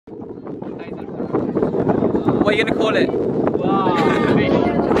What are you gonna call it? Wow.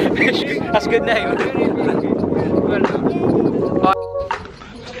 That's a good name.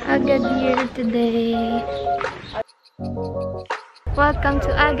 Agadir today. Welcome to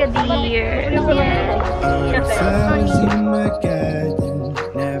Agadir. Yeah. Flowers in my garden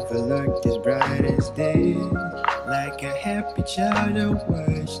never looked as bright as this. Like a happy child I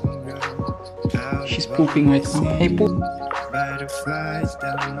watched them grow. She's pooping right now. Hey, poop. Butterflies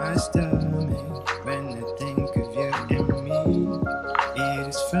down my stomach when I think of you and me. It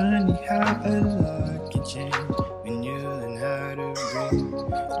is funny how a lot can change when you learn how to breathe.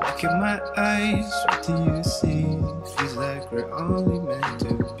 Look at my eyes, what do you see? Feels like we're only meant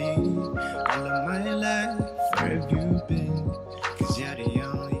to be. All of my life, where have you been? Cause you're the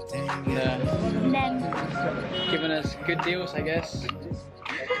only thing Giving us good deals, I guess.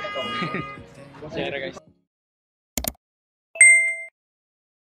 See you later, guys.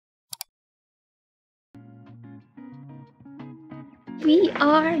 We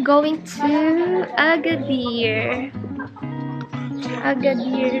are going to Agadir.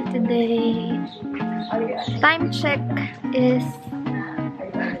 Agadir today. Time check is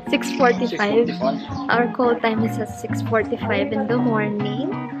 6:45. Our call time is at 6:45 in the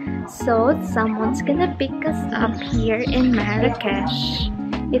morning. So someone's gonna pick us up here in Marrakech.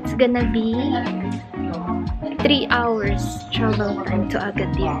 It's gonna be 3 hours travel time to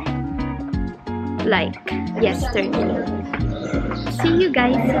Agadir. Like yesterday. See you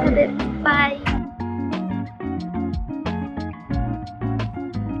guys in a bit. Bye!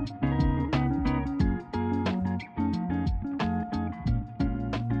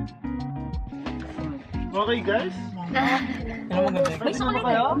 Okay guys? Gusto mo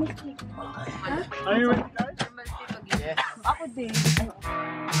kayo? Are you ready guys? Yes. Ako din.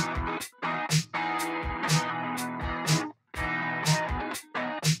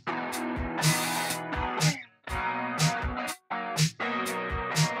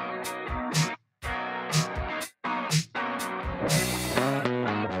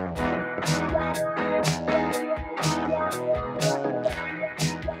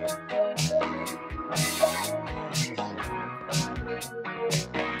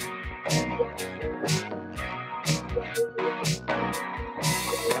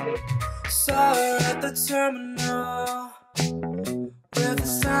 Saw her at the terminal with the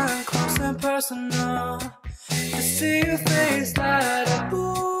sign close and personal. To see your face light up,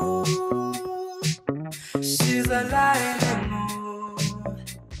 ooh, she's a lightning mood.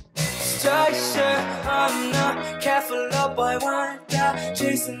 Structure on a careful up boy wonder,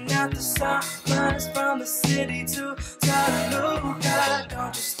 chasing out the summers from the city to Taluga.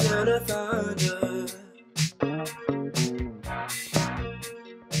 Don't you stir the thunder.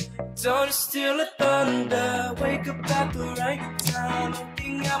 Don't you steal the thunder. Wake up at the right time,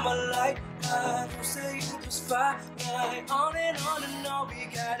 looking at my light. I don't say you just fine. On and on, we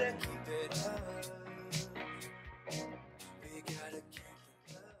gotta keep it up. We gotta keep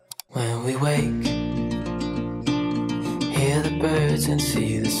it up. When we wake, hear the birds and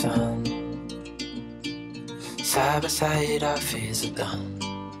see the sun. Side by side, our fears are done.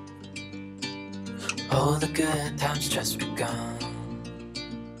 All the good times just begun.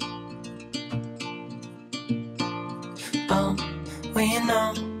 We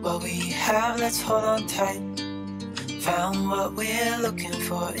know what we have, let's hold on tight. Found what we're looking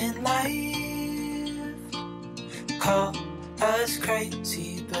for in life. Call us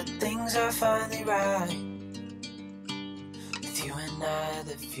crazy, but things are finally right. With you and I,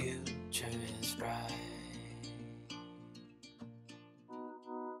 the future is bright.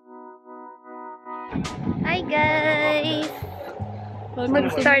 Hi guys!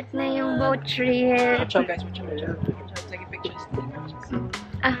 Mag-start na yung boat trip. Watch out, guys. Watch out. Taking pictures.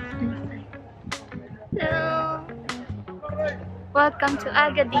 Hello! Welcome to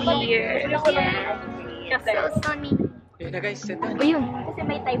Agadir. Yeah. So sunny. Okay na guys, set na. O yun. Kasi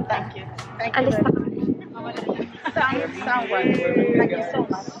may time pa. Alis na kami. Someone. Thank you so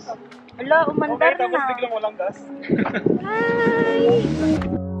much. Hala, umandar na. Tapos biglang walang gas. Hi!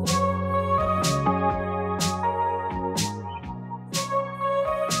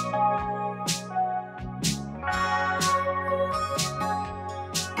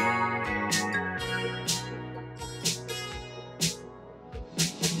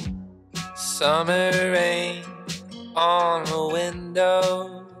 Summer rain on the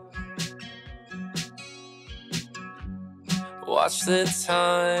window. Watch the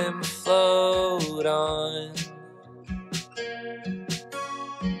time float on.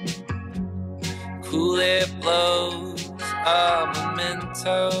 Cool air blows a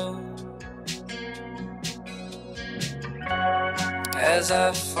memento as I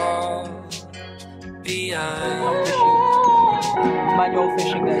fall behind. Manual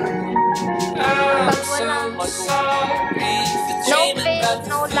fishing, guys. Pag walang I'm sorry for no dreaming fish, about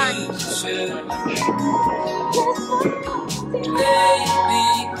no the lunch. future. Maybe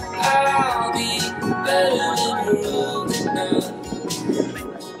I'll be better than we're older now.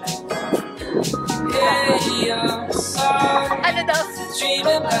 Hey, I'm sorry Ano daw? for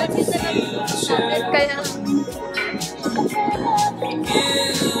dreaming about the future. Kaya, You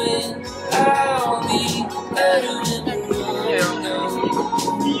and I'll be better than we're older now.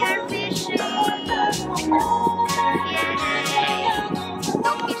 we are fishing! Yay!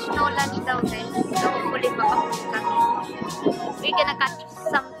 No fish, no lunch daw, guys. So, hopefully makapos kami. We're gonna catch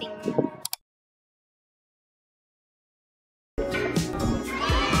something.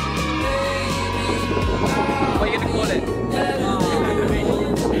 What are you gonna call it?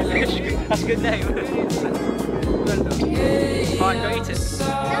 That's a good name. Alright, go eat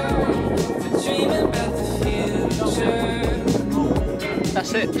it.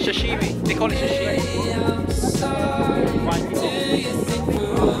 That's it, sashimi. They call it sashimi.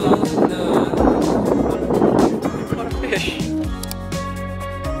 What a fish.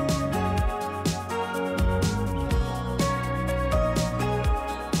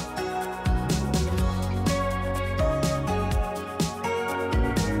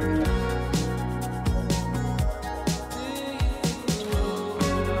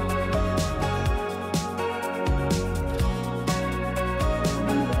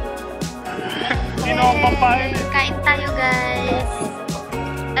 Kain tayo, guys.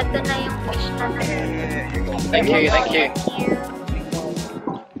 Ito na yung fish na natin. Thank you, thank you.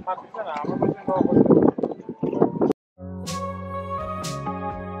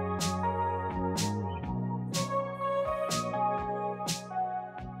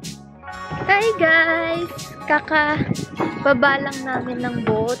 Hi guys! Kakababa lang namin ng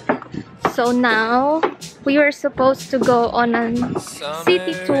boat. So now, we were supposed to go on a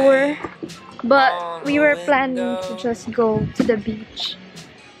city tour, but we were planning to just go to the beach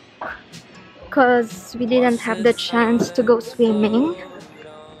because we didn't have the chance to go swimming.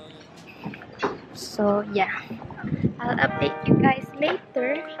 So yeah, I'll update you guys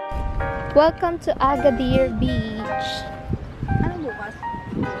later. Welcome to Agadir Beach. Ano bukas?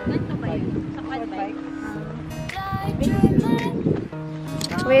 Ganito ba yun? Sa quadbike?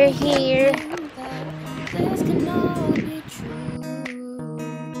 We're here.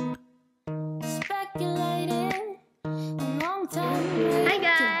 Hi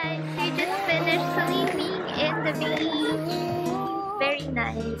guys! We just finished swimming in the beach. Very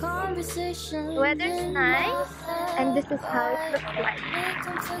nice. Weather's nice, and this is how it looks like.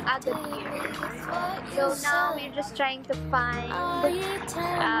 Agadir. So now we're just trying to find a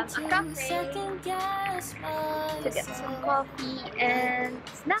cafe to get some coffee and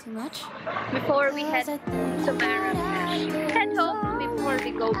snacks before we head to Marrakech. Head home before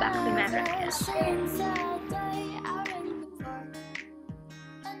we go back to Marrakech.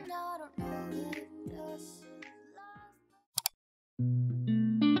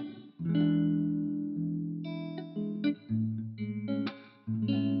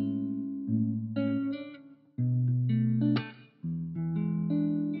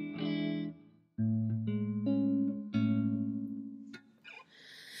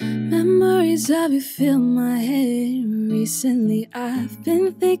 Memories of you fill my head. Recently I've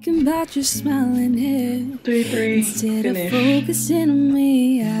been thinking about your smiling hair. Instead of focusing on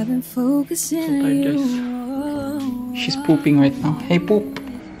me, I've been focusing on you. She's pooping right now. Hey, poop.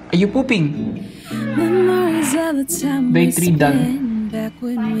 Are you pooping? Memories of the time Day we 3 done. spent back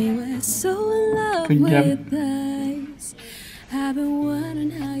when we were so in love Good job. with us. I've been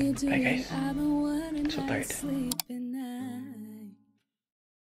wondering how you do Bye, it. guys. I've been wondering So how you tired. sleep at night.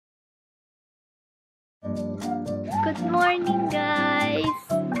 Good morning, guys.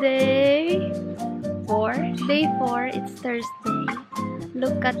 Day 4. Day 4. It's Thursday.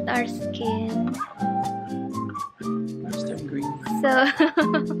 Look at our skin. So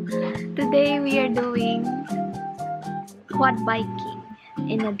today we are doing quad biking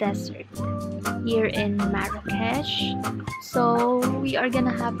in a desert here in Marrakech. So we are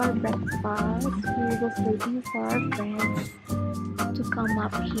gonna have our breakfast. We're just waiting for our friends to come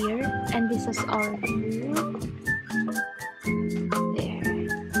up here, and this is our view.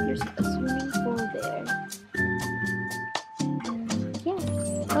 There's a swimming pool there. And yes,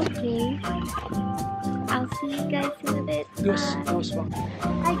 okay. I'll see you guys in a bit. Bye.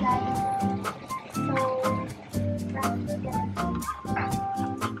 Hi guys. So that's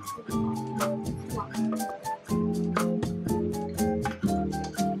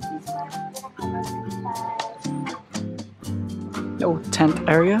Oh, tent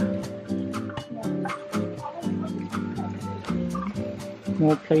area?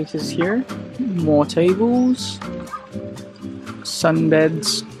 More places here. More tables. Sun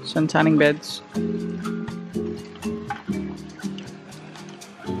beds. Sun tanning beds.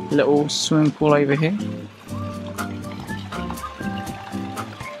 Little swimming pool over here.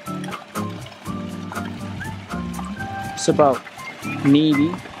 It's about knee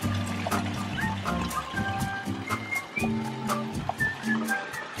deep.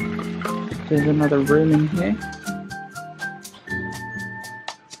 There's another room in here.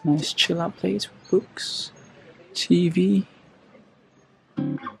 Nice chill out place with books, TV.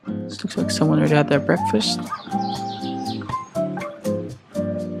 This looks like someone already had their breakfast.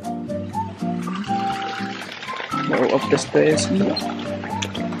 Go up the stairs here.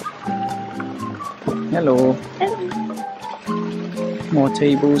 Hello. More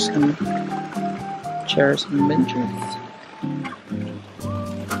tables and chairs and benches.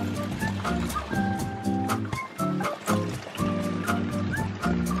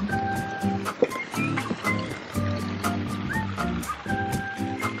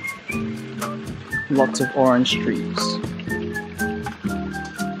 Lots of orange trees.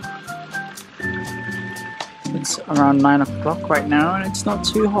 It's around 9 o'clock right now and it's not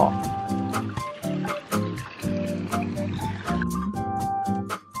too hot.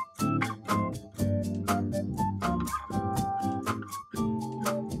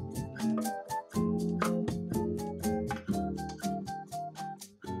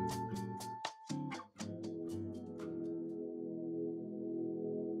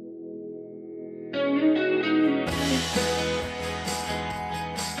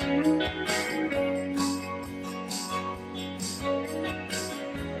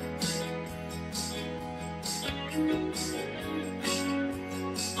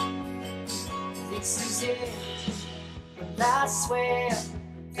 This is it, and I swear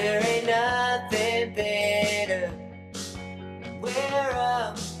there ain't nothing better. We're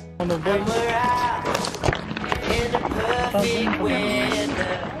up and we're out in the perfect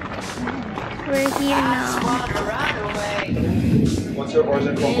weather. We're here now. Wanna run away. What's your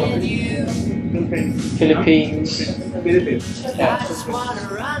origin from? Philippines. Philippines. I just wanna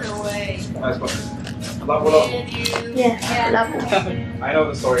run away. Nice one. Lapu-Lapu. Yeah, love. I know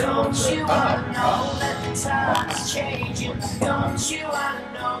the story. Don't you wanna know that the time's changing? Don't you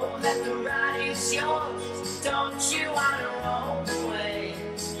wanna know that the ride is yours? Don't you wanna roll away?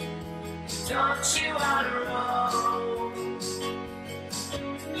 Don't you wanna roll?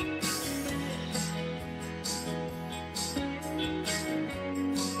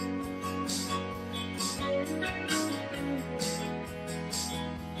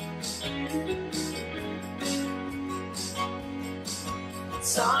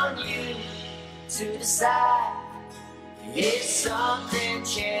 It's on you to decide if something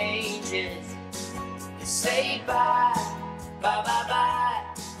changes. You say bye, bye, bye, bye.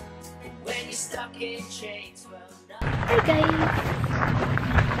 When you're stuck in chains, well, Hi guys!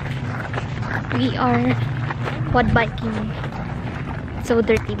 We are quad biking. So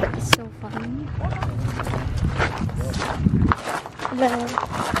dirty but it's so fun. Well,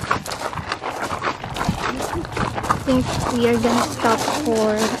 I think we are gonna stop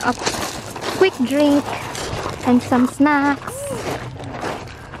for a quick drink and some snacks.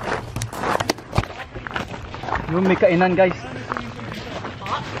 May kainan guys.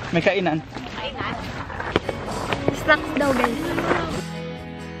 May kainan. Snacks daw guys.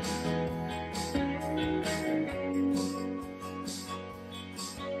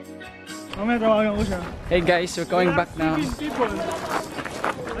 Hey guys, we're going back now. I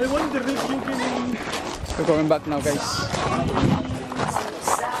wonder if you can... We're going back now guys.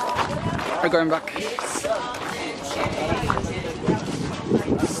 We're going back.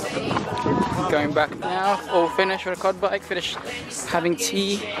 Going back now. Oh, finished with a quad bike. Finished having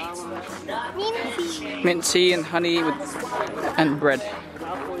tea. Mint tea and honey and bread.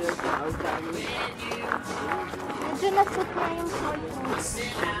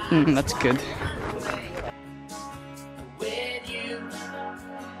 That's good.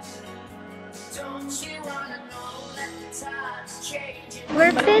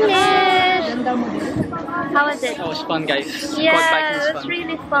 We're finished! How was it? That was fun guys. Yeah, Quad biking is it was fun.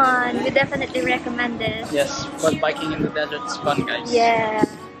 really fun. We definitely recommend this. Yes, quad biking in the desert is fun guys. Yeah.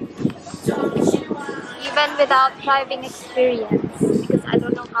 Even without driving experience, because I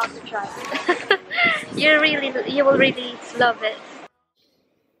don't know how to drive. You will really love it.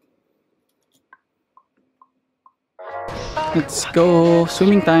 Let's go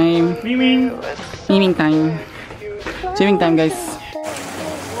swimming time. Swimming time. Swimming time guys.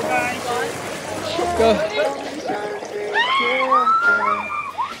 Go.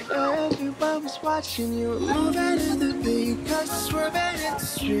 I was watching you moving in the beat, cause swerving in the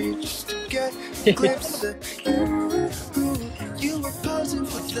street just to get a glimpse of you. You were posing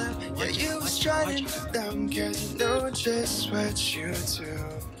for them, yeah, you were striding for them, cause you know just what you do.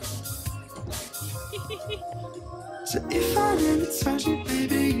 So if I never touch you,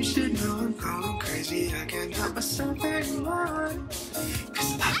 baby, you should know I'm going crazy. I can't help myself anymore,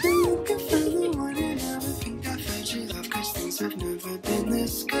 cause I've been looking for the one and I think I found your love, cause things have never been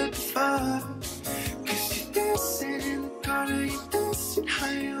this good before. Cause you're dancing in the corner, you're dancing how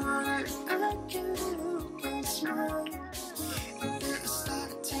you want it, and I can't help but smile. And then I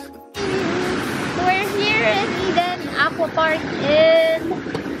started tapping. We're here in Eden Aqua Park in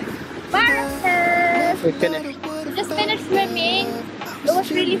Marrakech. We finished. We just finished swimming. It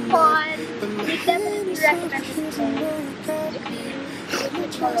was really fun. We definitely recommend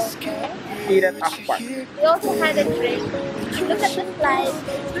this place. Eden Aqua Park. We also had a drink. Look at the slide.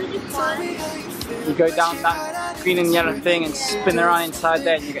 It's really fun. You go down that green and yellow thing and spin around inside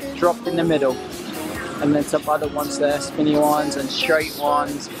there and you get dropped in the middle. And then some other ones there, spinny ones and straight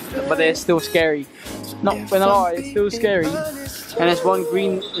ones, but they're still scary. Not gonna lie, it's still scary. And there's one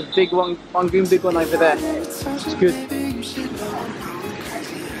green big one green big one over there. It's good.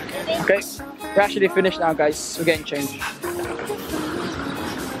 Okay, we're actually finished now, guys. We're getting changed.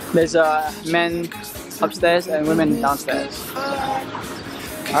 There's men upstairs and women downstairs.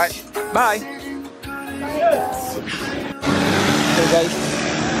 Alright, bye! So guys,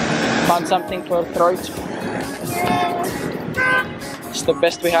 found something for our throat. It's the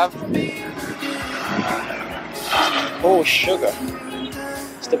best we have. Oh, sugar.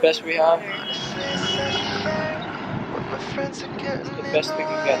 It's the best we have. It's the best we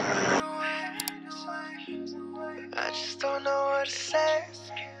can get. I just don't know what to say,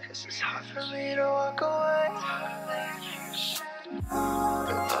 cause it's hard for me to walk away.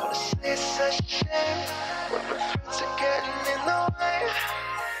 But honestly, it's such a shame when my friends are getting in the way.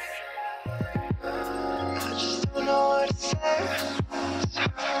 I just don't know what to say. It's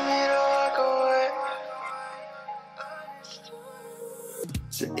hard for me to walk away.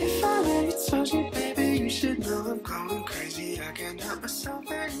 So if I already told you, baby, you should know I'm going crazy. I can't help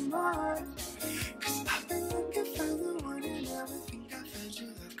myself anymore, cause I've been looking for the one and I think I found your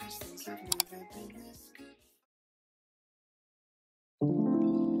love, cause things have never been this good.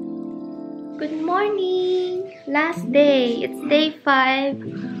 Good morning! Last day. It's day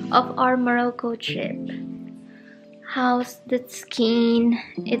 5 of our Morocco trip. How's the skin?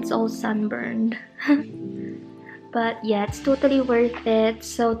 It's all sunburned. But yeah, it's totally worth it.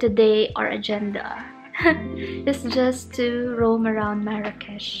 So today our agenda is just to roam around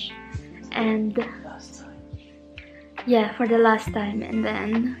Marrakech and yeah, for the last time, and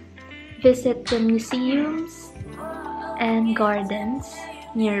then visit the museums and gardens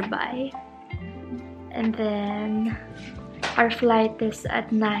nearby. And then our flight is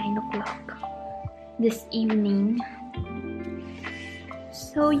at 9 o'clock this evening.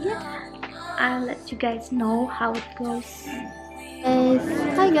 So yeah, I'll let you guys know how it goes.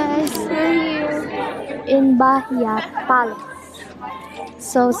 Hi guys, we're here in Bahia Palace.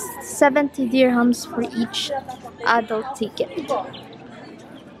 So 70 dirhams for each adult ticket.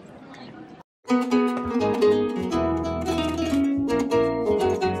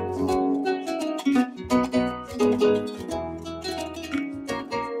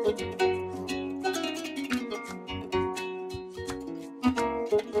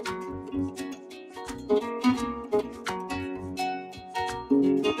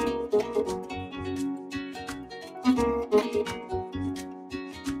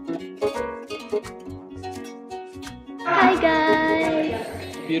 Hi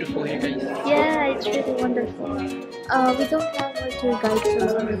guys! Beautiful here, guys. Yeah, it's really wonderful. We don't have our tour guide,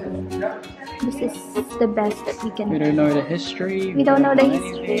 so this is the best that we can We do. don't know the history. We don't know the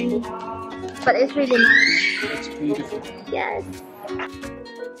anything. history, but it's really nice. It's beautiful. Yes.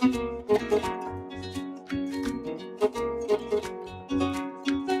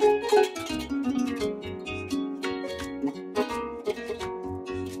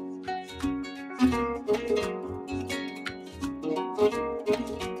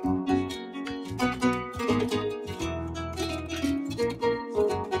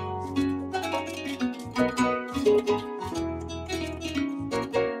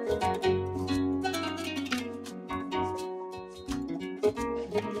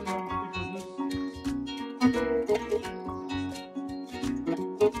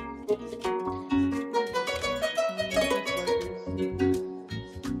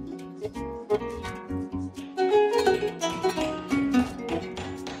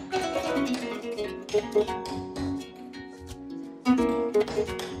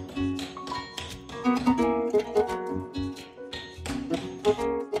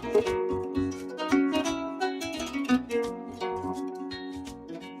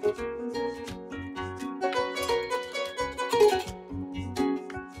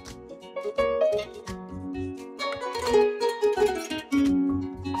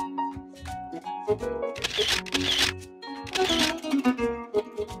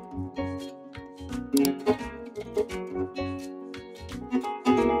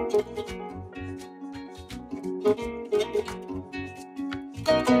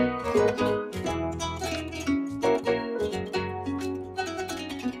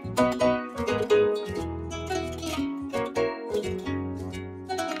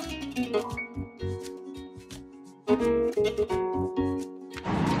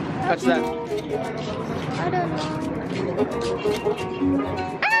 What's that? I don't know.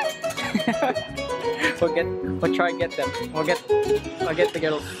 We'll try and get them. We'll get the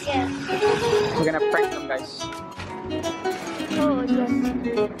girls. Yeah. We're gonna prank them, guys. Oh, dyan.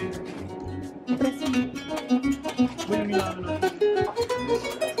 Press me.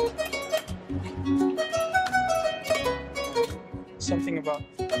 Something about.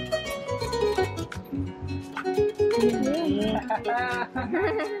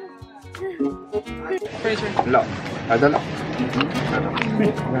 Fraser. لا هذا لا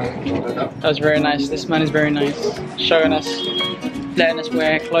That was very nice. This man is very nice. Showing us, letting us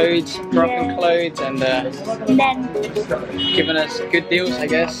wear clothes, Moroccan Yeah. clothes, and Then, giving us good deals, I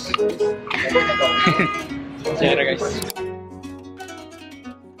guess. See you later, guys.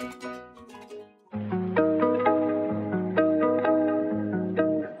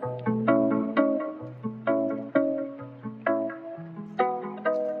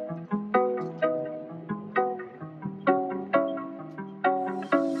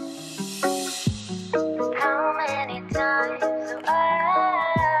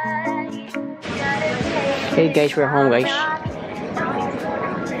 Hey guys, we're home, guys.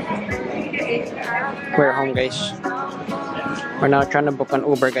 We're home, guys. We're now trying to book an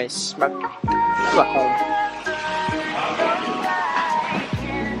Uber, guys. Back home.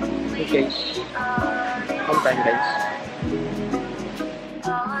 Hey guys. Home time, guys.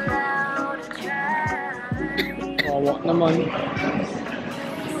 Wawa naman.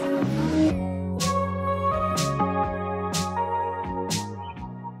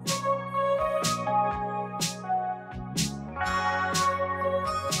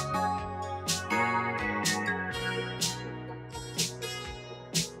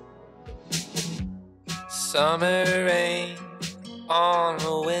 Summer rain on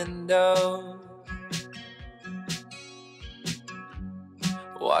a window.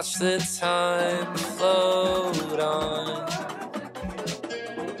 Watch the time float on.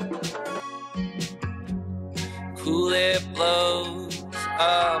 Cool air blows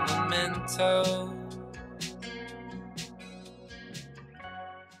a memento.